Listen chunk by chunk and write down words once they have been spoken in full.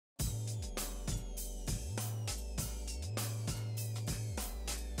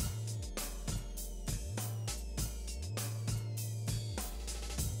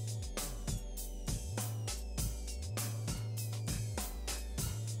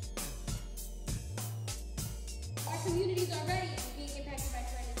communities already being impacted by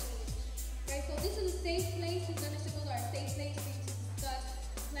climate change, right? So this is a safe place. These learning circles are a safe place for you to discuss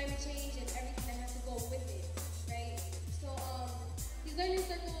climate change and everything that has to go with it, right? So these learning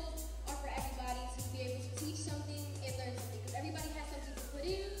circles are for everybody to be able to teach something and learn something, because everybody has something to put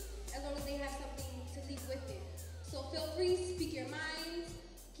in as long as they have something to leave with it. So feel free, speak your minds,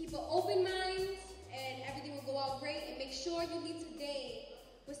 keep an open mind, and everything will go out great, and make sure you leave today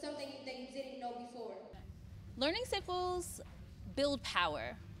with something that you didn't know before. Learning circles build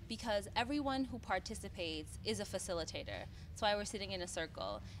power because everyone who participates is a facilitator. That's why we're sitting in a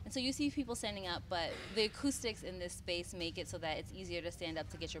circle. And so you see people standing up, but the acoustics in this space make it so that it's easier to stand up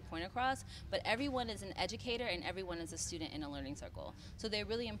to get your point across. But everyone is an educator and everyone is a student in a learning circle. So they're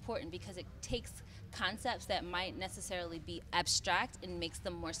really important because it takes concepts that might necessarily be abstract and makes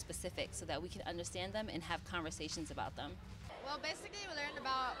them more specific so that we can understand them and have conversations about them. Well, basically we learned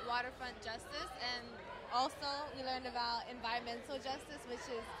about waterfront justice, and also we learned about environmental justice, which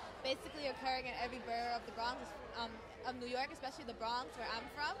is basically occurring in every borough of the Bronx, of New York, especially the Bronx where I'm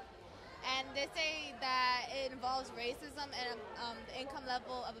from. And they say that it involves racism and the income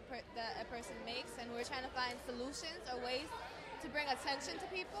level of that a person makes, and we're trying to find solutions or ways to bring attention to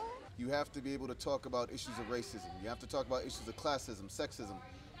people. You have to be able to talk about issues of racism. You have to talk about issues of classism, sexism.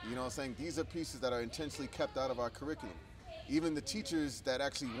 You know what I'm saying? These are pieces that are intentionally kept out of our curriculum. Even the teachers that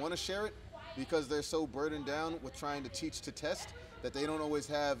actually want to share it, because they're so burdened down with trying to teach to test, that they don't always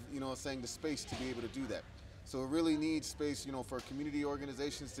have, you know what I'm saying, the space to be able to do that. So it really needs space, you know, for community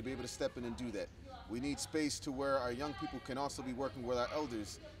organizations to be able to step in and do that. We need space to where our young people can also be working with our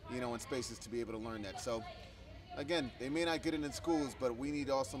elders, you know, in spaces to be able to learn that. So again, they may not get it in schools, but we need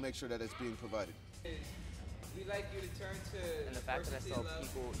to also make sure that it's being provided. We'd like you to turn to, and the fact that I saw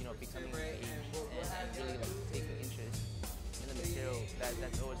people, you know, becoming engaged and really taking interest in the material,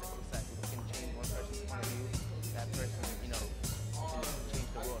 that's always a cool side. If we can change one person's point of view, that person, you know, can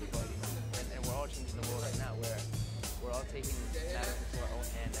change the world. And we're all changing the world right now. We're all taking matters into our own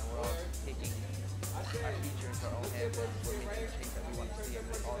hand, and we're all taking our future into our own hands, and we're making the change that we want to see, and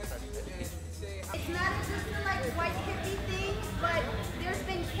it all starts with education. It's not just a like white hippie thing, but there's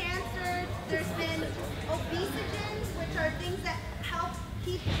been cancer, there's been obesogens, which are things that help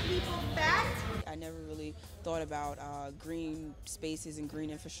keep people fat. I never really thought about green spaces and green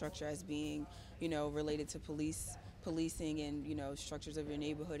infrastructure as being, you know, related to policing and, you know, structures of your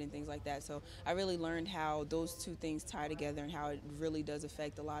neighborhood and things like that. So I really learned how those two things tie together and how it really does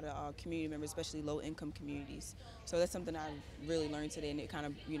affect a lot of community members, especially low-income communities. So that's something I really learned today, and it kind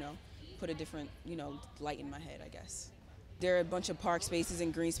of, you know, put a different, you know, light in my head, I guess. There are a bunch of park spaces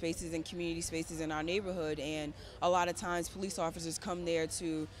and green spaces and community spaces in our neighborhood, and a lot of times police officers come there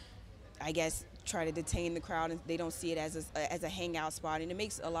to, I guess, try to detain the crowd, and they don't see it as a hangout spot, and it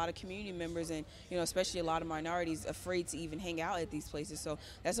makes a lot of community members and, you know, especially a lot of minorities afraid to even hang out at these places. So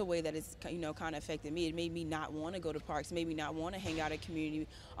that's a way that it's, you know, kind of affected me. It made me not want to go to parks, made me not want to hang out at community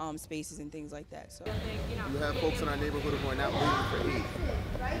spaces and things like that. So you have folks in our neighborhood who are not waiting for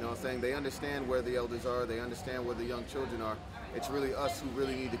aid. You know what I'm saying? They understand where the elders are, they understand where the young children are. It's really us who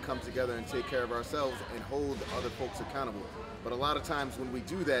really need to come together and take care of ourselves and hold other folks accountable. But a lot of times when we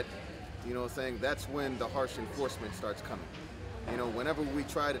do that, you know what I'm saying, that's when the harsh enforcement starts coming. You know, whenever we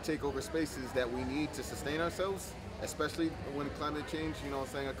try to take over spaces that we need to sustain ourselves, especially when climate change, you know what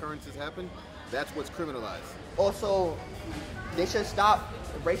I'm saying, occurrences happen, that's what's criminalized. Also, they should stop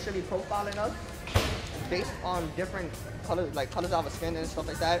racially profiling us based on different colors, like colors of our skin and stuff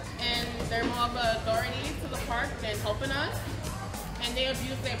like that. And they're more of an authority to the park than helping us. And they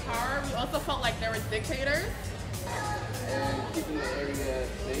abuse their power. We also felt like they were dictators. And keeping the area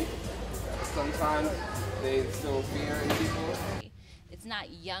safe. Sometimes they instill fear in people. It's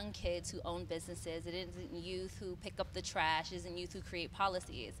not young kids who own businesses, it isn't youth who pick up the trash, it isn't youth who create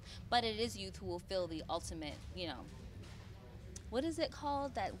policies, but it is youth who will feel the ultimate, you know, what is it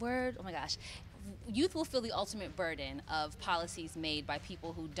called, that word, oh my gosh, youth will feel the ultimate burden of policies made by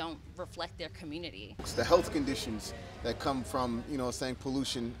people who don't reflect their community. It's the health conditions that come from, you know, saying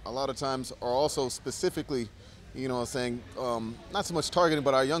pollution, a lot of times are also specifically, you know what I'm saying, not so much targeted,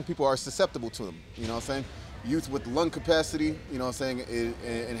 but our young people are susceptible to them, you know what I'm saying. Youth with lung capacity, you know what I'm saying, it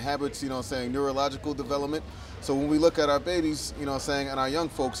inhabits, you know what I'm saying, neurological development. So when we look at our babies, you know what I'm saying, and our young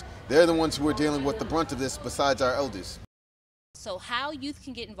folks, they're the ones who are dealing with the brunt of this besides our elders. So how youth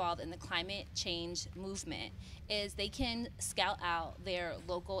can get involved in the climate change movement is they can scout out their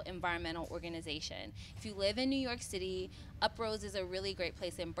local environmental organization. If you live in New York City, UPROSE is a really great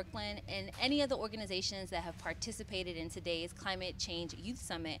place in Brooklyn, and any of the organizations that have participated in today's Climate Change Youth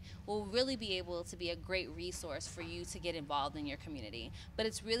Summit will really be able to be a great resource for you to get involved in your community. But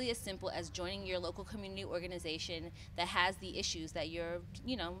it's really as simple as joining your local community organization that has the issues that you're,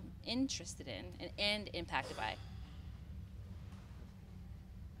 interested in and impacted by.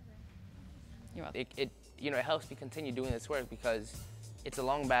 You're welcome. It helps me continue doing this work because it's a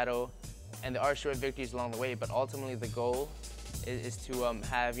long battle and there are short victories along the way, but ultimately the goal is to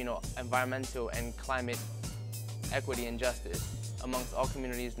have, environmental and climate equity and justice amongst all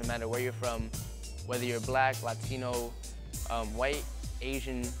communities, no matter where you're from, whether you're Black, Latino, white,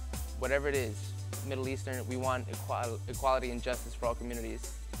 Asian, whatever it is, Middle Eastern. We want equality and justice for all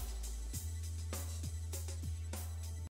communities.